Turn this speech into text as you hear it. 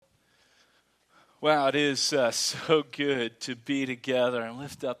Wow, it is so good to be together and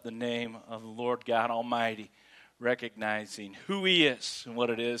lift up the name of the Lord God Almighty, recognizing who He is and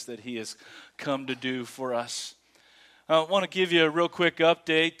what it is that He has come to do for us. I want to give you a real quick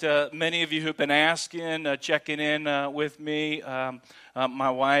update. Many of you have been asking, checking in with me,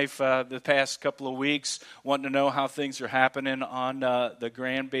 my wife, the past couple of weeks, wanting to know how things are happening on the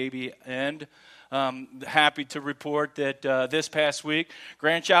grandbaby end. Happy to report that this past week,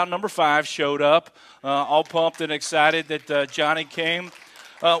 grandchild number 5 showed up, all pumped and excited that Johnny came.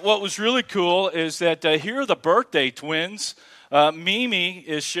 What was really cool is that here are the birthday twins. Mimi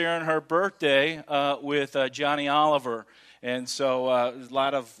is sharing her birthday with Johnny Oliver, and so it was a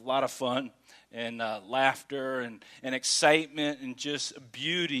lot of fun and laughter and excitement and just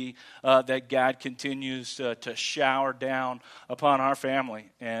beauty that God continues to shower down upon our family,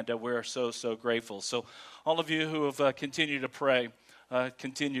 and we're so grateful. So all of you who have continued to pray,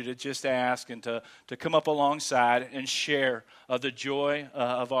 continue to just ask and to come up alongside and share the joy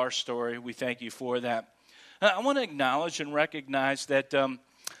of our story. We thank you for that. I want to acknowledge and recognize that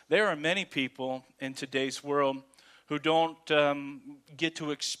there are many people in today's world who don't get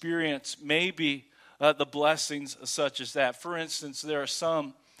to experience maybe the blessings such as that. For instance, there are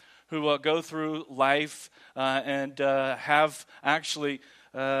some who go through life and have actually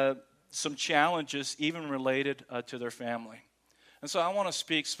some challenges even related to their family. And so I want to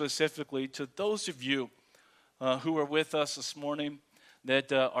speak specifically to those of you who are with us this morning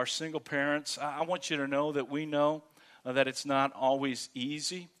that are single parents. I want you to know that we know that it's not always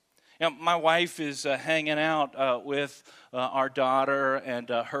easy. You know, my wife is hanging out with our daughter and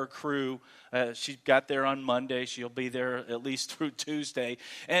her crew. She got there on Monday. She'll be there at least through Tuesday.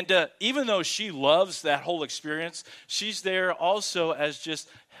 And even though she loves that whole experience, she's there also as just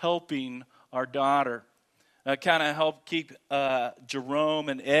helping our daughter. Kind of help keep Jerome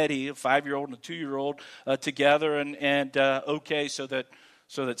and Eddie, a 5-year-old and a 2-year-old, together and okay, so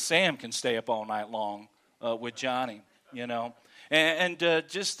that Sam can stay up all night long with Johnny, you know. And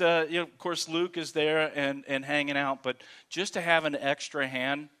just, of course, Luke is there and hanging out. But just to have an extra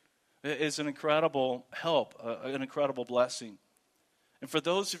hand is an incredible help, an incredible blessing. And for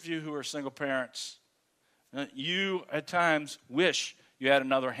those of you who are single parents, you at times wish you had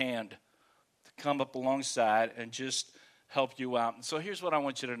another hand to come up alongside and just help you out. And so here's what I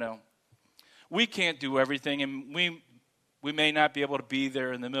want you to know. We can't do everything, and we may not be able to be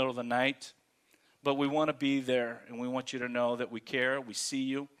there in the middle of the night. But we want to be there, and we want you to know that we care, we see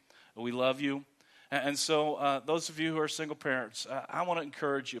you, we love you. And so those of you who are single parents, I want to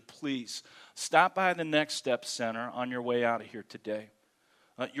encourage you, please, stop by the Next Step Center on your way out of here today.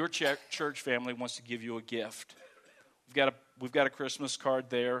 Your church family wants to give you a gift. We've got a Christmas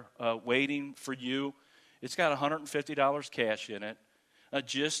card there waiting for you. It's got $150 cash in it,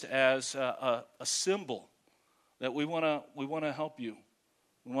 just as a symbol that we want to help you.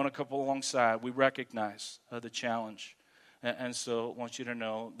 We want to come alongside. We recognize the challenge. And so I want you to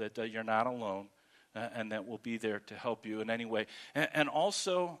know that you're not alone and that we'll be there to help you in any way. And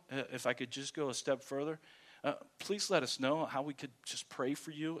also, if I could just go a step further, please let us know how we could just pray for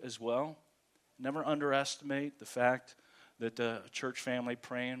you as well. Never underestimate the fact that the church family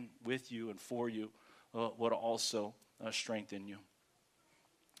praying with you and for you would also strengthen you.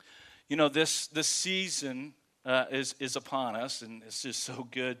 You know, this season is upon us, and it's just so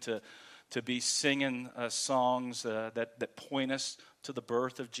good to be singing songs that point us to the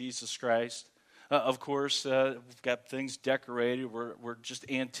birth of Jesus Christ. Of course, we've got things decorated. We're just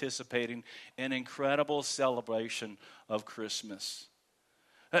anticipating an incredible celebration of Christmas.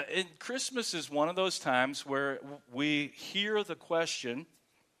 And Christmas is one of those times where we hear the question,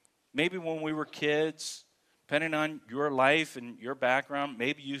 maybe when we were kids, depending on your life and your background,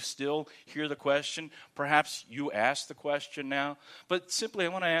 maybe you still hear the question. Perhaps you ask the question now. But simply, I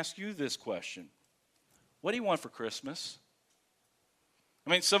want to ask you this question. What do you want for Christmas?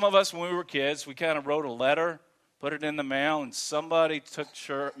 I mean, some of us, when we were kids, we kind of wrote a letter, put it in the mail, and somebody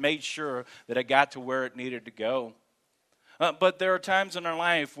made sure that it got to where it needed to go. But there are times in our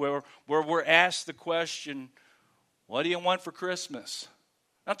life where we're asked the question, what do you want for Christmas?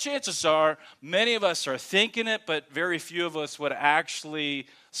 Now, chances are, many of us are thinking it, but very few of us would actually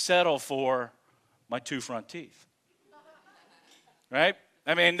settle for my 2 front teeth. Right?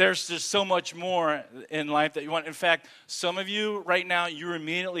 I mean, there's just so much more in life that you want. In fact, some of you right now, you're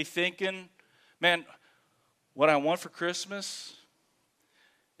immediately thinking, man, what I want for Christmas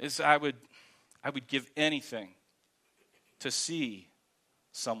is I would give anything to see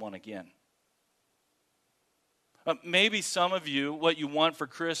someone again. Maybe some of you, what you want for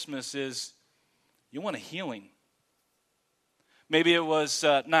Christmas is you want a healing. Maybe it was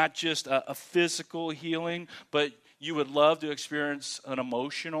not just a physical healing, but you would love to experience an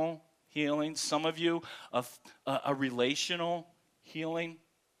emotional healing. Some of you, a relational healing.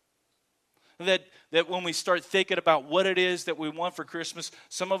 That when we start thinking about what it is that we want for Christmas,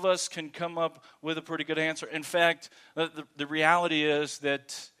 some of us can come up with a pretty good answer. In fact, the reality is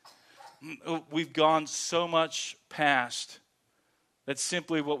that we've gone so much past that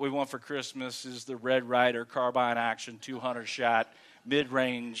simply what we want for Christmas is the Red Ryder carbine action 200 shot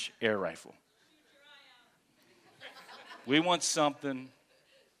mid-range air rifle. We want something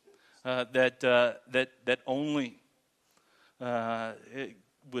that only it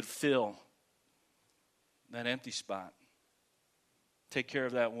would fill that empty spot, take care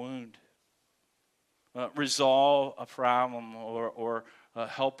of that wound, resolve a problem, or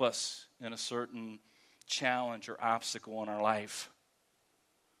help us in a certain challenge or obstacle in our life.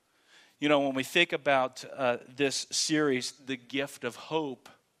 You know, when we think about this series, The Gift of Hope,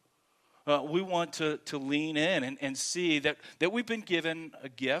 we want to lean in and see that we've been given a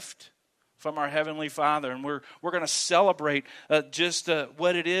gift from our Heavenly Father, and we're going to celebrate just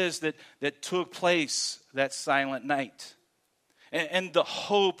what it is that took place that silent night, and the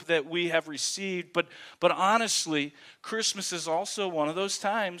hope that we have received. But honestly, Christmas is also one of those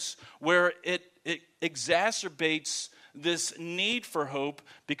times where it exacerbates this need for hope,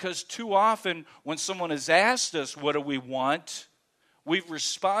 because too often when someone has asked us what do we want, we've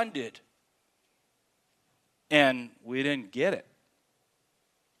responded and we didn't get it.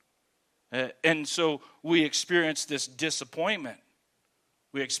 And so we experience this disappointment.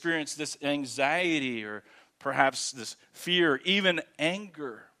 We experience this anxiety, or perhaps this fear, even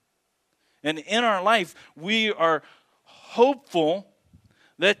anger. And in our life, we are hopeful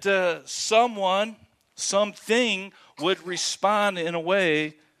that someone, something would respond in a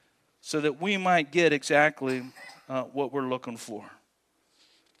way so that we might get exactly what we're looking for.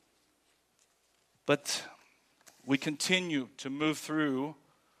 But we continue to move through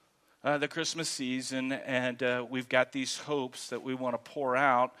the Christmas season, and we've got these hopes that we want to pour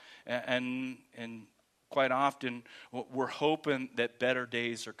out, and quite often we're hoping that better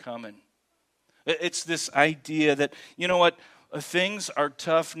days are coming. It's this idea that, you know what, things are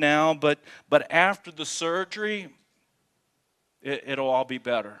tough now, but after the surgery, it'll all be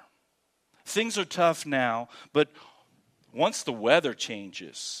better. Things are tough now, but once the weather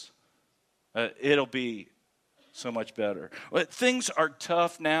changes, it'll be so much better. Things are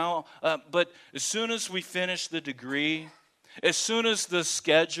tough now, but as soon as we finish the degree, as soon as the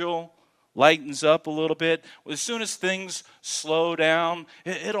schedule lightens up a little bit, as soon as things slow down,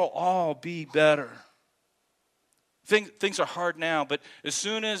 it'll all be better. Things are hard now, but as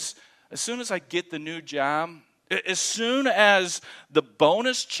soon as I get the new job, as soon as the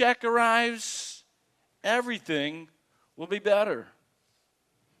bonus check arrives, everything will be better.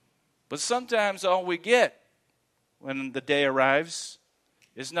 But sometimes all we get when the day arrives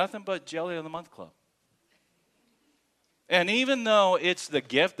is nothing but Jelly of the Month Club. And even though it's the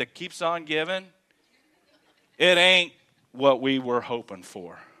gift that keeps on giving, it ain't what we were hoping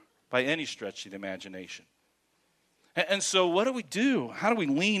for by any stretch of the imagination. And so what do we do? How do we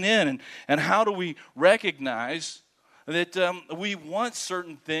lean in? And how do we recognize that we want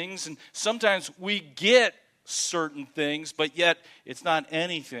certain things, and sometimes we get certain things, but yet it's not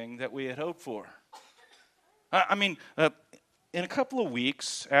anything that we had hoped for? I mean, in a couple of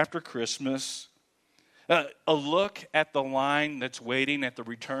weeks after Christmas, a look at the line that's waiting at the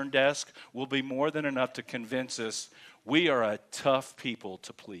return desk will be more than enough to convince us we are a tough people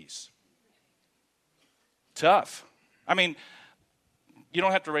to please. Tough. I mean, you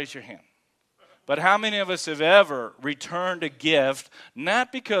don't have to raise your hand. But how many of us have ever returned a gift,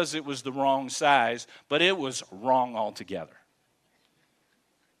 not because it was the wrong size, but it was wrong altogether?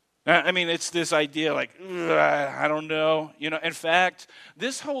 I mean, it's this idea like, I don't know. You know, in fact,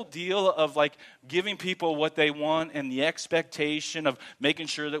 this whole deal of like giving people what they want and the expectation of making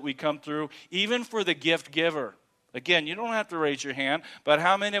sure that we come through, even for the gift giver. Again, you don't have to raise your hand, but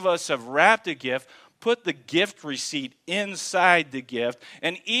how many of us have wrapped a gift, put the gift receipt inside the gift,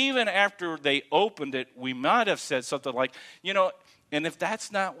 and even after they opened it, we might have said something like, you know, and if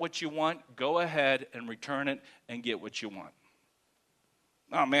that's not what you want, go ahead and return it and get what you want.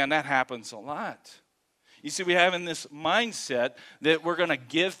 Oh, man, that happens a lot. You see, we have in this mindset that we're going to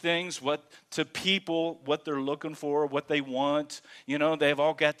give things to people, what they're looking for, what they want. You know, they've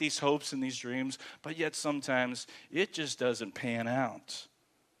all got these hopes and these dreams, but yet sometimes it just doesn't pan out.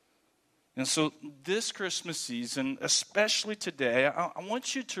 And so this Christmas season, especially today, I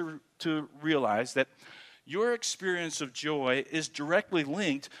want you to realize that your experience of joy is directly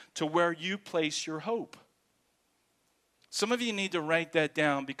linked to where you place your hope. Some of you need to write that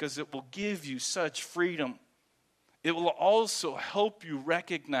down because it will give you such freedom. It will also help you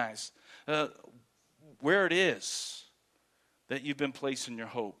recognize where it is that you've been placing your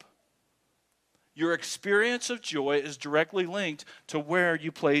hope. Your experience of joy is directly linked to where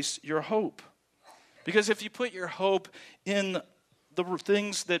you place your hope. Because if you put your hope in the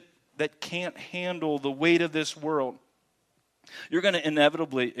things that can't handle the weight of this world, you're going to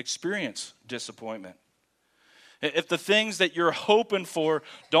inevitably experience disappointment. If the things that you're hoping for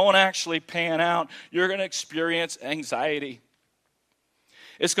don't actually pan out, you're going to experience anxiety.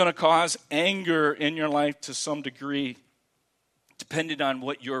 It's going to cause anger in your life to some degree, depending on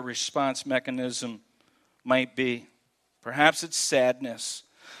what your response mechanism might be. Perhaps it's sadness.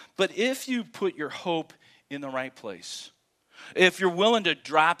 But if you put your hope in the right place, if you're willing to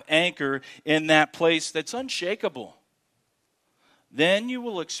drop anchor in that place that's unshakable, then you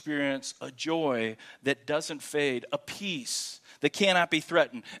will experience a joy that doesn't fade, a peace that cannot be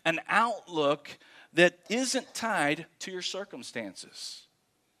threatened, an outlook that isn't tied to your circumstances.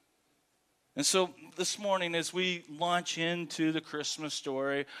 And so this morning, as we launch into the Christmas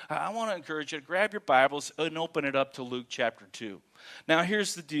story, I want to encourage you to grab your Bibles and open it up to Luke chapter 2. Now,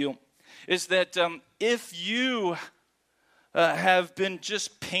 here's the deal, is that if you have been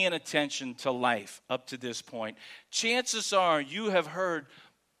just paying attention to life up to this point, chances are you have heard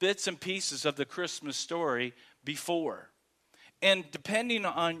bits and pieces of the Christmas story before. And depending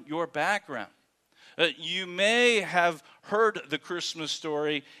on your background, you may have heard the Christmas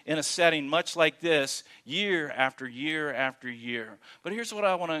story in a setting much like this year after year after year. But here's what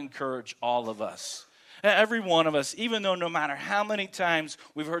I want to encourage all of us. Every one of us, even though no matter how many times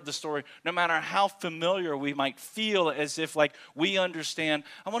we've heard the story, no matter how familiar we might feel as if like we understand,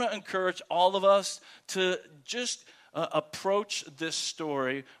 I want to encourage all of us to just approach this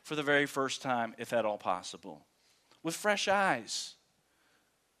story for the very first time, if at all possible, with fresh eyes.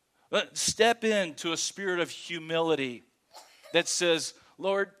 Step into a spirit of humility that says,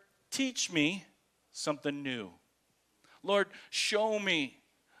 Lord, teach me something new. Lord, show me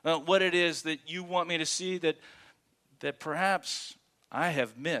what it is that you want me to see that perhaps I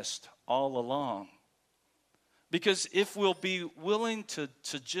have missed all along. Because if we'll be willing to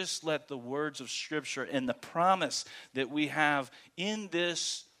just let the words of Scripture and the promise that we have in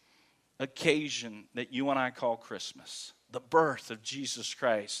this occasion that you and I call Christmas, the birth of Jesus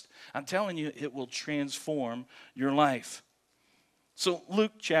Christ, I'm telling you, it will transform your life. So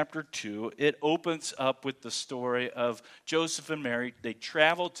Luke chapter 2, it opens up with the story of Joseph and Mary. They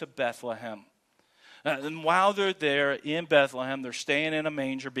travel to Bethlehem. And while they're there in Bethlehem, they're staying in a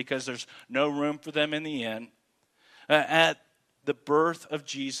manger because there's no room for them in the inn. At the birth of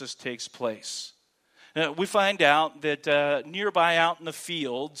Jesus takes place. We find out that nearby out in the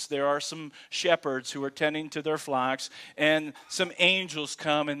fields, there are some shepherds who are tending to their flocks, and some angels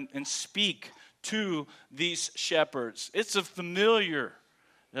come and speak to these shepherds. It's a familiar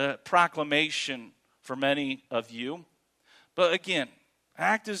proclamation for many of you. But again,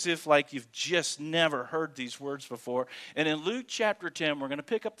 act as if like you've just never heard these words before. And in Luke chapter 10, we're going to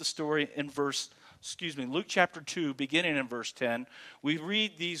pick up the story in Luke chapter 2, beginning in verse 10, we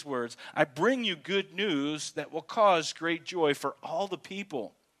read these words, I bring you good news that will cause great joy for all the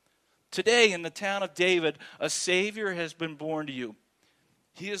people. Today in the town of David, a Savior has been born to you.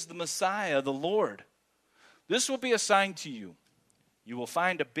 He is the Messiah, the Lord. This will be a sign to you. You will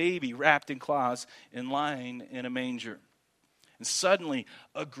find a baby wrapped in cloths and lying in a manger. And suddenly,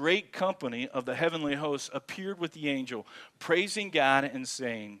 a great company of the heavenly hosts appeared with the angel, praising God and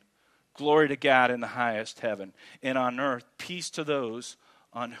saying, Glory to God in the highest heaven, and on earth peace to those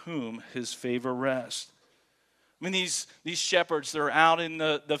on whom his favor rests. I mean, these shepherds, they're out in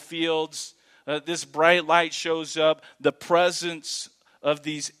the fields. This bright light shows up. The presence of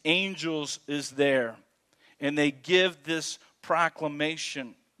these angels is there. And they give this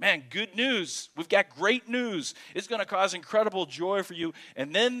proclamation. Man, good news. We've got great news. It's going to cause incredible joy for you.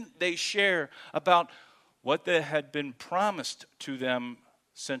 And then they share about what they had been promised to them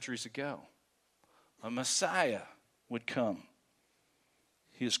centuries ago. A Messiah would come.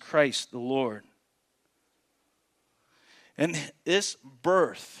 He is Christ the Lord. And this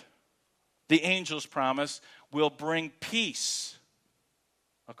birth, the angels promise, will bring peace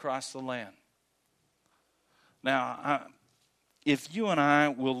across the land. Now, if you and I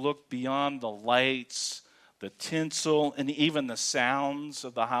will look beyond the lights, the tinsel, and even the sounds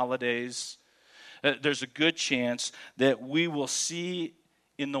of the holidays, there's a good chance that we will see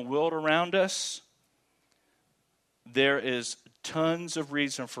in the world around us, there is tons of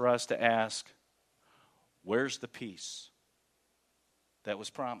reason for us to ask, where's the peace that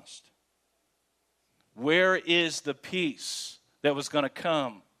was promised? Where is the peace that was going to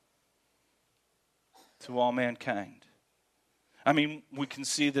come to all mankind? I mean, we can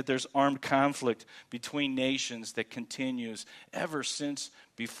see that there's armed conflict between nations that continues ever since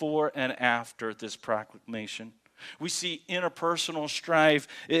before and after this proclamation. We see interpersonal strife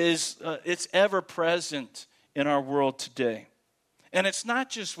it's ever present in our world today. And it's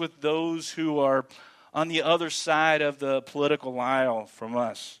not just with those who are on the other side of the political aisle from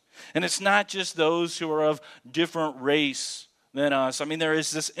us. And it's not just those who are of different race than us. I mean, there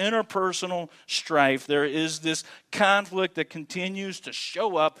is this interpersonal strife. There is this conflict that continues to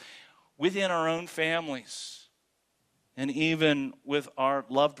show up within our own families and even with our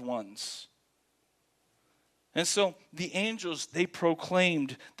loved ones. And so the angels, they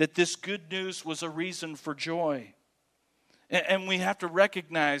proclaimed that this good news was a reason for joy. And we have to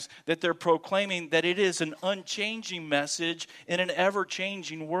recognize that they're proclaiming that it is an unchanging message in an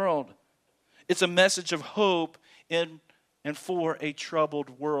ever-changing world. It's a message of hope in and for a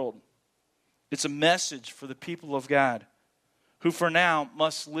troubled world. It's a message for the people of God who for now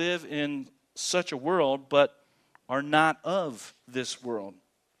must live in such a world but are not of this world.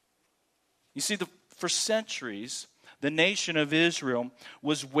 You see, for centuries, the nation of Israel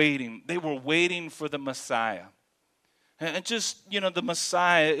was waiting. They were waiting for the Messiah. And just, the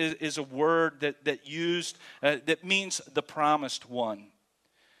Messiah is a word that means the promised one.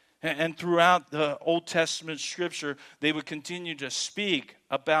 And throughout the Old Testament scripture, they would continue to speak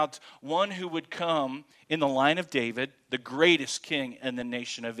about one who would come in the line of David, the greatest king in the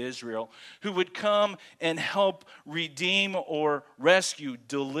nation of Israel, who would come and help redeem or rescue,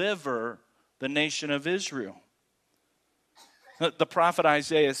 deliver the nation of Israel. The prophet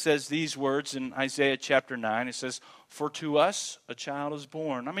Isaiah says these words in Isaiah chapter 9. It says, "For to us a child is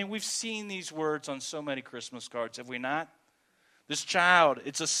born." I mean, we've seen these words on so many Christmas cards, have we not? This child,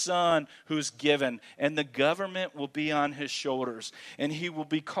 it's a son who is given, and the government will be on his shoulders, and he will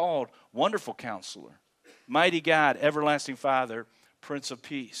be called Wonderful Counselor, Mighty God, Everlasting Father, Prince of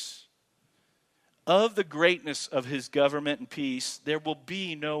Peace. Of the greatness of his government and peace, there will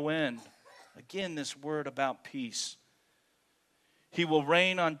be no end. Again, this word about peace. He will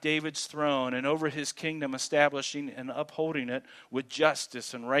reign on David's throne and over his kingdom, establishing and upholding it with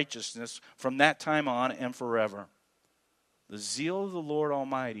justice and righteousness from that time on and forever. The zeal of the Lord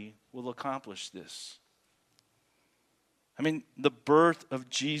Almighty will accomplish this. I mean, the birth of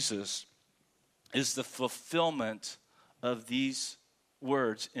Jesus is the fulfillment of these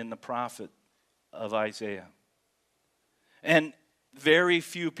words in the prophet of Isaiah. And very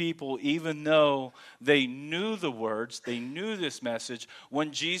few people, even though they knew the words, they knew this message,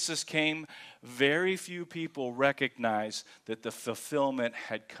 when Jesus came, very few people recognized that the fulfillment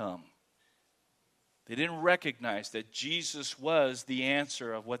had come. They didn't recognize that Jesus was the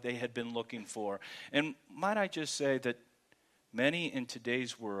answer of what they had been looking for. And might I just say that many in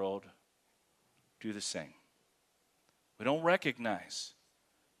today's world do the same. We don't recognize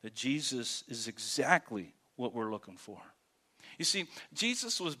that Jesus is exactly what we're looking for. You see,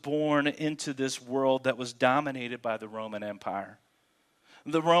 Jesus was born into this world that was dominated by the Roman Empire.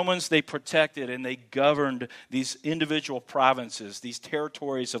 The Romans, they protected and they governed these individual provinces, these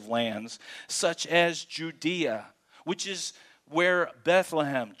territories of lands, such as Judea, which is where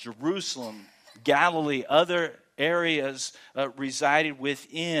Bethlehem, Jerusalem, Galilee, other areas resided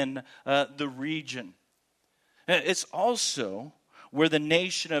within the region. It's also where the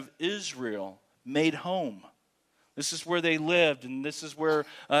nation of Israel made home. This is where they lived, and this is where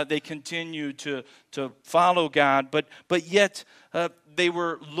they continued to follow God. But yet, they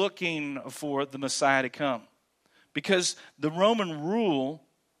were looking for the Messiah to come. Because the Roman rule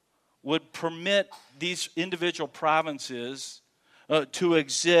would permit these individual provinces to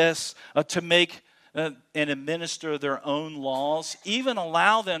exist, to make and administer their own laws, even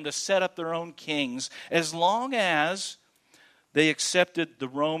allow them to set up their own kings, as long as they accepted the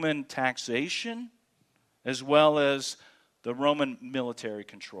Roman taxation as well as the Roman military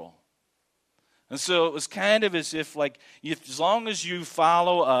control. And so it was kind of as if, as long as you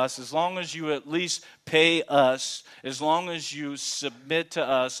follow us, as long as you at least pay us, as long as you submit to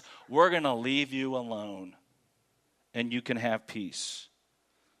us, we're going to leave you alone, and you can have peace.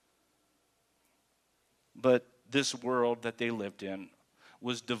 But this world that they lived in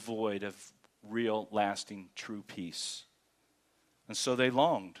was devoid of real, lasting, true peace. And so they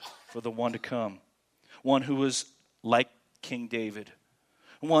longed for the one to come. One who was like King David.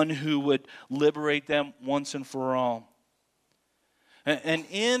 One who would liberate them once and for all. And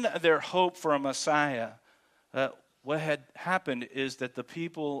in their hope for a Messiah, what had happened is that the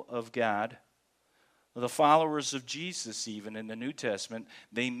people of God, the followers of Jesus even in the New Testament,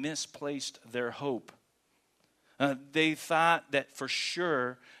 they misplaced their hope They thought that for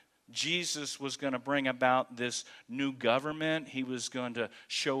sure Jesus was going to bring about this new government. He was going to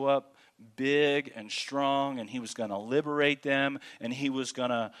show up big and strong, and he was going to liberate them, and he was going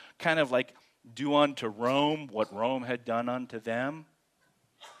to kind of like do unto Rome what Rome had done unto them.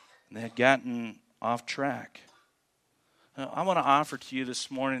 And they had gotten off track. I want to offer to you this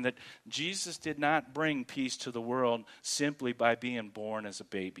morning that Jesus did not bring peace to the world simply by being born as a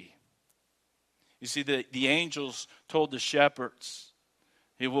baby. You see, the angels told the shepherds,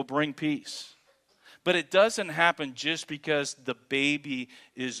 he will bring peace. But it doesn't happen just because the baby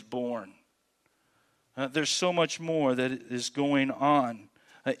is born. There's so much more that is going on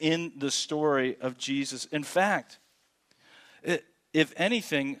in the story of Jesus. In fact, if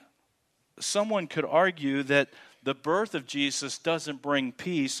anything, someone could argue that the birth of Jesus doesn't bring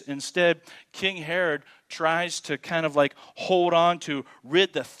peace. Instead, King Herod tries to kind of like hold on to,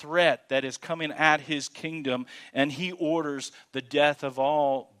 rid the threat that is coming at his kingdom, and he orders the death of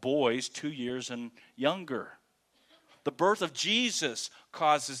all boys 2 years and younger. The birth of Jesus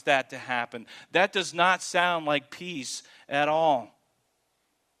causes that to happen. That does not sound like peace at all.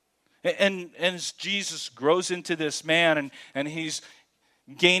 And as Jesus grows into this man, and he's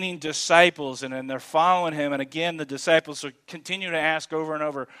gaining disciples, and then they're following him, and again the disciples are continue to ask over and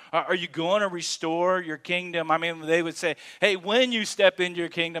over, are you going to restore your kingdom? I mean, they would say, hey, when you step into your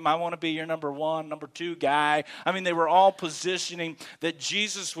kingdom, I want to be your number 1, number 2 guy. I mean, they were all positioning that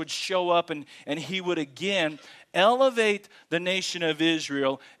Jesus would show up and he would again elevate the nation of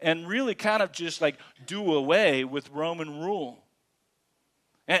Israel and really kind of just like do away with Roman rule.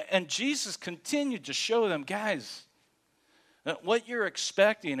 And Jesus continued to show them, guys, what you're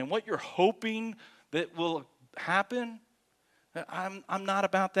expecting and what you're hoping that will happen, I'm not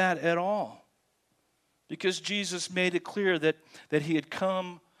about that at all. Because Jesus made it clear that he had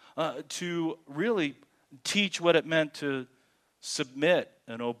come to really teach what it meant to submit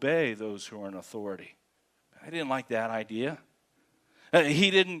and obey those who are in authority. I didn't like that idea.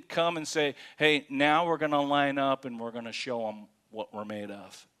 He didn't come and say, hey, now we're going to line up and we're going to show them what we're made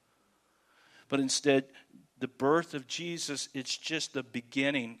of. But instead, the birth of Jesus, it's just the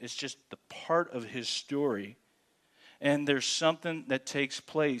beginning. It's just the part of his story. And there's something that takes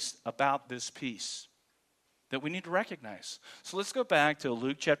place about this peace that we need to recognize. So let's go back to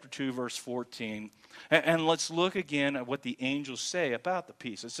Luke chapter 2, verse 14. And let's look again at what the angels say about the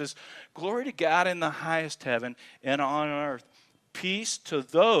peace. It says, glory to God in the highest heaven, and on earth, peace to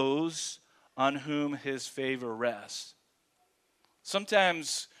those on whom his favor rests.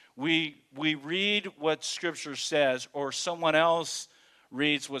 Sometimes we read what Scripture says, or someone else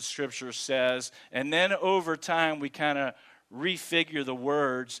reads what Scripture says, and then over time we kind of refigure the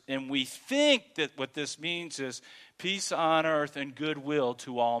words, and we think that what this means is peace on earth and goodwill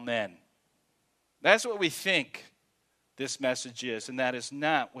to all men. That's what we think this message is, and that is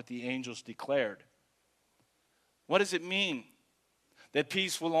not what the angels declared. What does it mean? That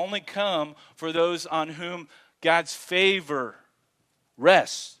peace will only come for those on whom God's favor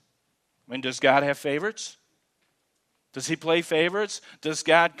rests. I mean, does God have favorites? Does he play favorites? Does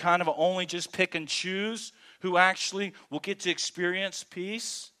God kind of only just pick and choose who actually will get to experience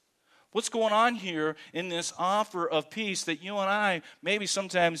peace? What's going on here in this offer of peace that you and I maybe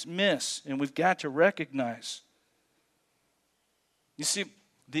sometimes miss, and we've got to recognize? You see,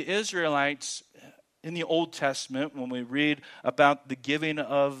 the Israelites in the Old Testament, when we read about the giving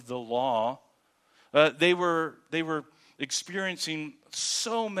of the law, they were experiencing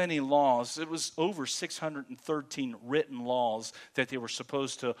so many laws. It was over 613 written laws that they were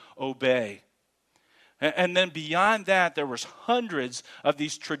supposed to obey. And then beyond that, there was hundreds of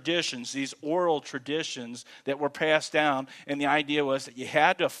these traditions, these oral traditions that were passed down. And the idea was that you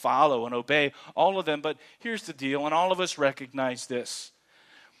had to follow and obey all of them. But here's the deal, and all of us recognize this.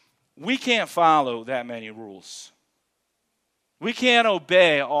 We can't follow that many rules. We can't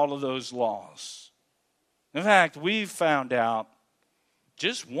obey all of those laws. In fact, we've found out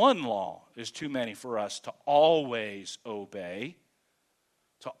just one law is too many for us to always obey,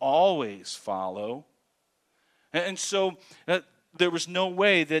 to always follow. And so there was no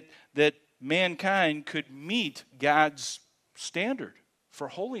way that mankind could meet God's standard for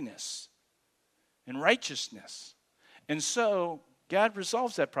holiness and righteousness. And so God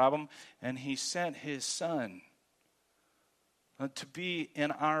resolves that problem, and he sent his Son to be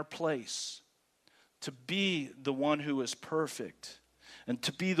in our place, to be the one who is perfect, and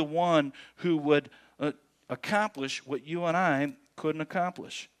to be the one who would accomplish what you and I couldn't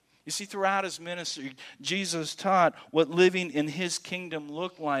accomplish. You see, throughout his ministry, Jesus taught what living in his kingdom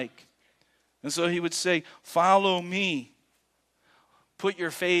looked like. And so he would say, follow me. Put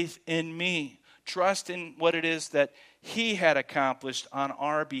your faith in me. trust in what it is that he had accomplished on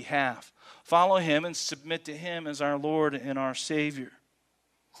our behalf. Follow him and submit to him as our Lord and our Savior.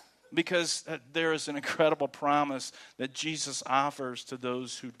 Because there is an incredible promise that Jesus offers to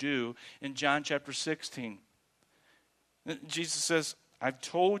those who do. In John chapter 16, Jesus says, I've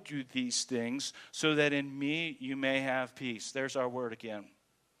told you these things so that in me you may have peace. There's our word again.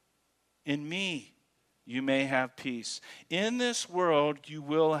 In me you may have peace. In this world you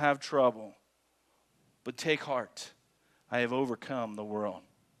will have trouble. But take heart. I have overcome the world.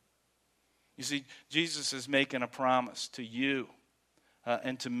 You see, Jesus is making a promise to you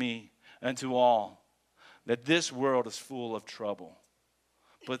and to me and to all that this world is full of trouble.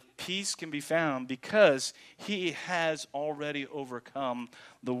 But peace can be found because he has already overcome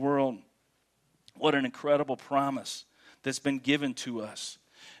the world. What an incredible promise that's been given to us.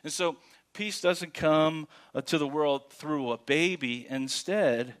 And so peace doesn't come to the world through a baby.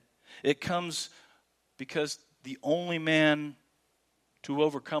 Instead, it comes because the only man to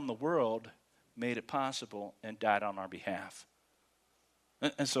overcome the world made it possible and died on our behalf.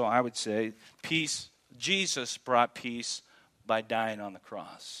 And so I would say peace, Jesus brought peace by dying on the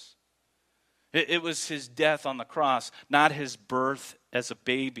cross. It was his death on the cross, not his birth as a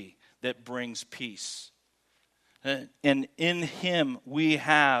baby, that brings peace. And in him we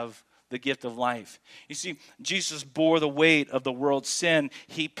have the gift of life. You see, Jesus bore the weight of the world's sin.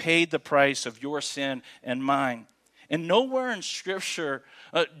 He paid the price of your sin and mine. And nowhere in Scripture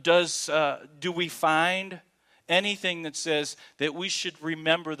do we find anything that says that we should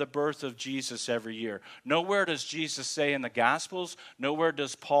remember the birth of Jesus every year. Nowhere does Jesus say in the Gospels, nowhere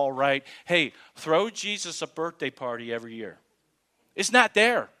does Paul write, hey, throw Jesus a birthday party every year. It's not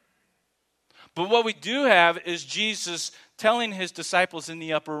there. But what we do have is Jesus telling his disciples in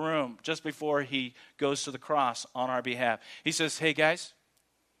the upper room just before he goes to the cross on our behalf. He says, hey guys,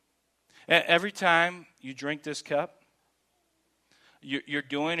 every time you drink this cup, you're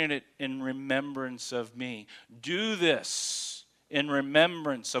doing it in remembrance of me. Do this in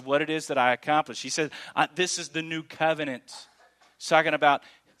remembrance of what it is that I accomplished. He said, this is the new covenant. He's talking about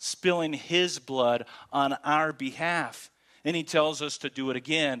spilling his blood on our behalf. And he tells us to do it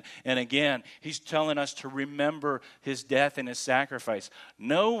again and again. He's telling us to remember his death and his sacrifice.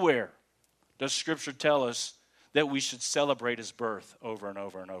 Nowhere does Scripture tell us that we should celebrate his birth over and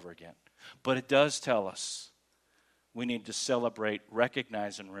over and over again. But it does tell us we need to celebrate,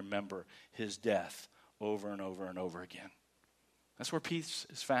 recognize, and remember his death over and over and over again. That's where peace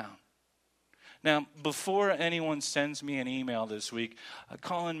is found. Now, before anyone sends me an email this week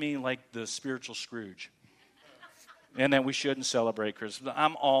calling me like the spiritual Scrooge, and that we shouldn't celebrate Christmas,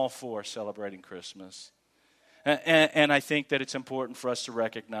 I'm all for celebrating Christmas. And I think that it's important for us to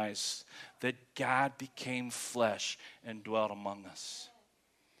recognize that God became flesh and dwelt among us.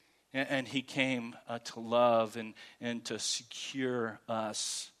 And he came to love and to secure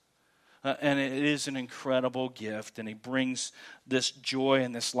us. And it is an incredible gift. And he brings this joy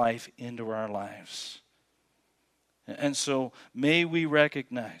and this life into our lives. And so may we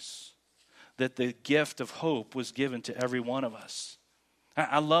recognize that the gift of hope was given to every one of us.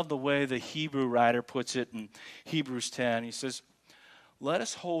 I love the way the Hebrew writer puts it in Hebrews 10. He says, let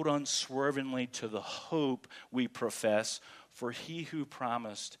us hold unswervingly to the hope we profess, for he who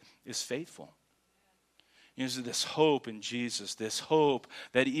promised is faithful. You know, this hope in Jesus, this hope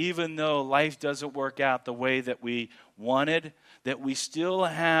that even though life doesn't work out the way that we wanted, that we still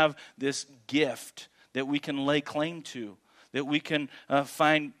have this gift that we can lay claim to, that we can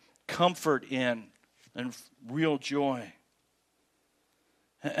find comfort in and real joy.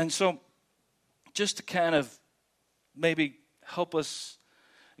 And so just to kind of maybe help us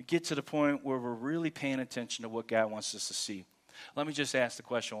get to the point where we're really paying attention to what God wants us to see, let me just ask the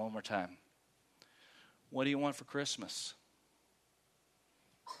question one more time. What do you want for Christmas?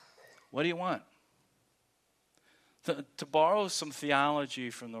 What do you want? To borrow some theology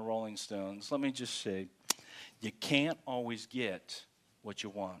from the Rolling Stones, let me just say, you can't always get what you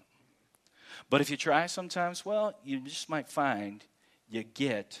want. But if you try sometimes, well, you just might find you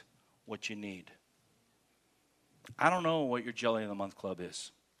get what you need. I don't know what your Jelly of the Month Club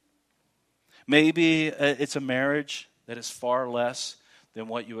is. Maybe it's a marriage that is far less than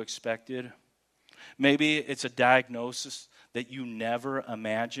what you expected. Maybe it's a diagnosis that you never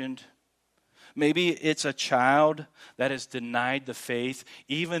imagined. Maybe it's a child that has denied the faith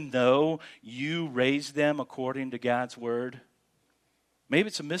even though you raised them according to God's word. Maybe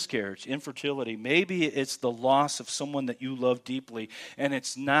it's a miscarriage, infertility. Maybe it's the loss of someone that you love deeply, and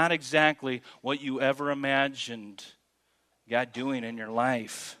it's not exactly what you ever imagined God doing in your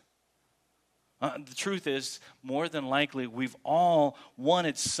life. The truth is, more than likely, we've all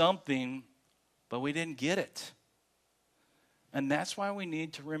wanted something but we didn't get it. And that's why we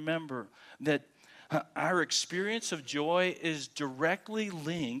need to remember that our experience of joy is directly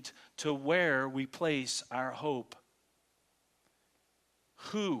linked to where we place our hope.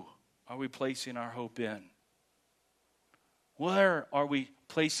 Who are we placing our hope in? Where are we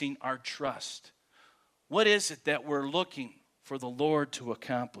placing our trust? What is it that we're looking for the Lord to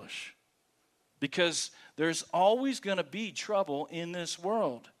accomplish? Because there's always going to be trouble in this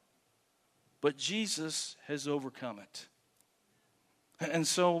world, but Jesus has overcome it. And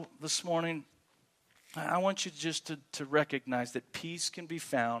so this morning, I want you just to recognize that peace can be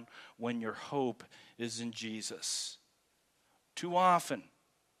found when your hope is in Jesus. Too often,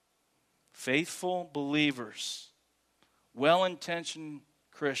 faithful believers, well-intentioned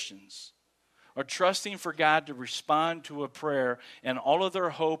Christians, are trusting for God to respond to a prayer, and all of their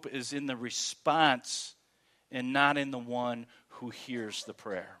hope is in the response and not in the one who hears the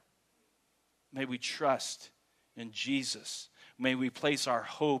prayer. May we trust in Jesus. May we place our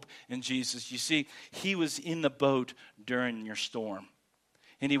hope in Jesus. You see, he was in the boat during your storm,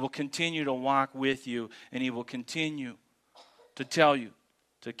 and he will continue to walk with you, and he will continue to tell you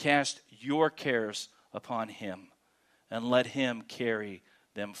to cast your cares upon him and let him carry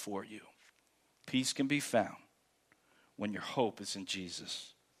them for you. Peace can be found when your hope is in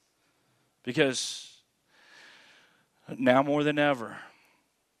Jesus. Because now more than ever,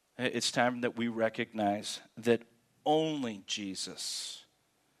 it's time that we recognize that only Jesus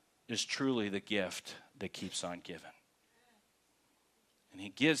is truly the gift that keeps on giving. And he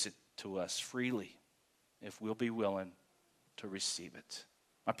gives it to us freely if we'll be willing to receive it.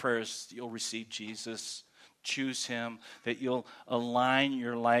 My prayer is you'll receive Jesus, choose him, that you'll align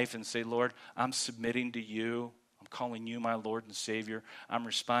your life and say, Lord, I'm submitting to you. I'm calling you my Lord and Savior. I'm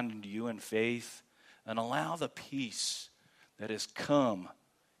responding to you in faith. And allow the peace that has come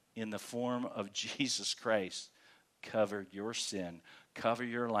in the form of Jesus Christ cover your sin, cover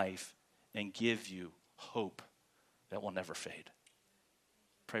your life, and give you hope that will never fade.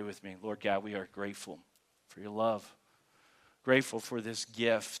 Pray with me. Lord God, we are grateful for your love. Grateful for this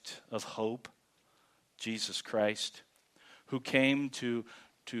gift of hope, Jesus Christ, who came to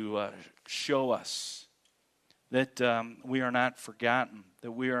show us that we are not forgotten,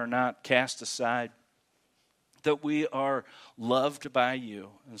 that we are not cast aside, that we are loved by you.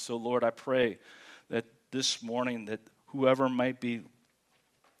 And so, Lord, I pray that this morning that whoever might be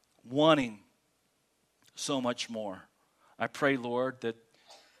wanting so much more, I pray, Lord, that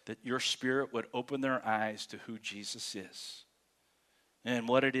your Spirit would open their eyes to who Jesus is and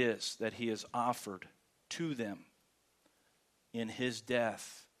what it is that he has offered to them in his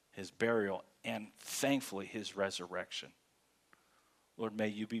death, his burial, and thankfully his resurrection. Lord, may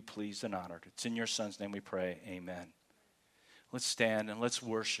you be pleased and honored. It's in your Son's name we pray. Amen. Let's stand and let's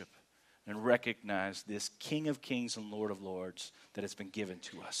worship and recognize this King of Kings and Lord of Lords that has been given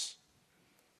to us.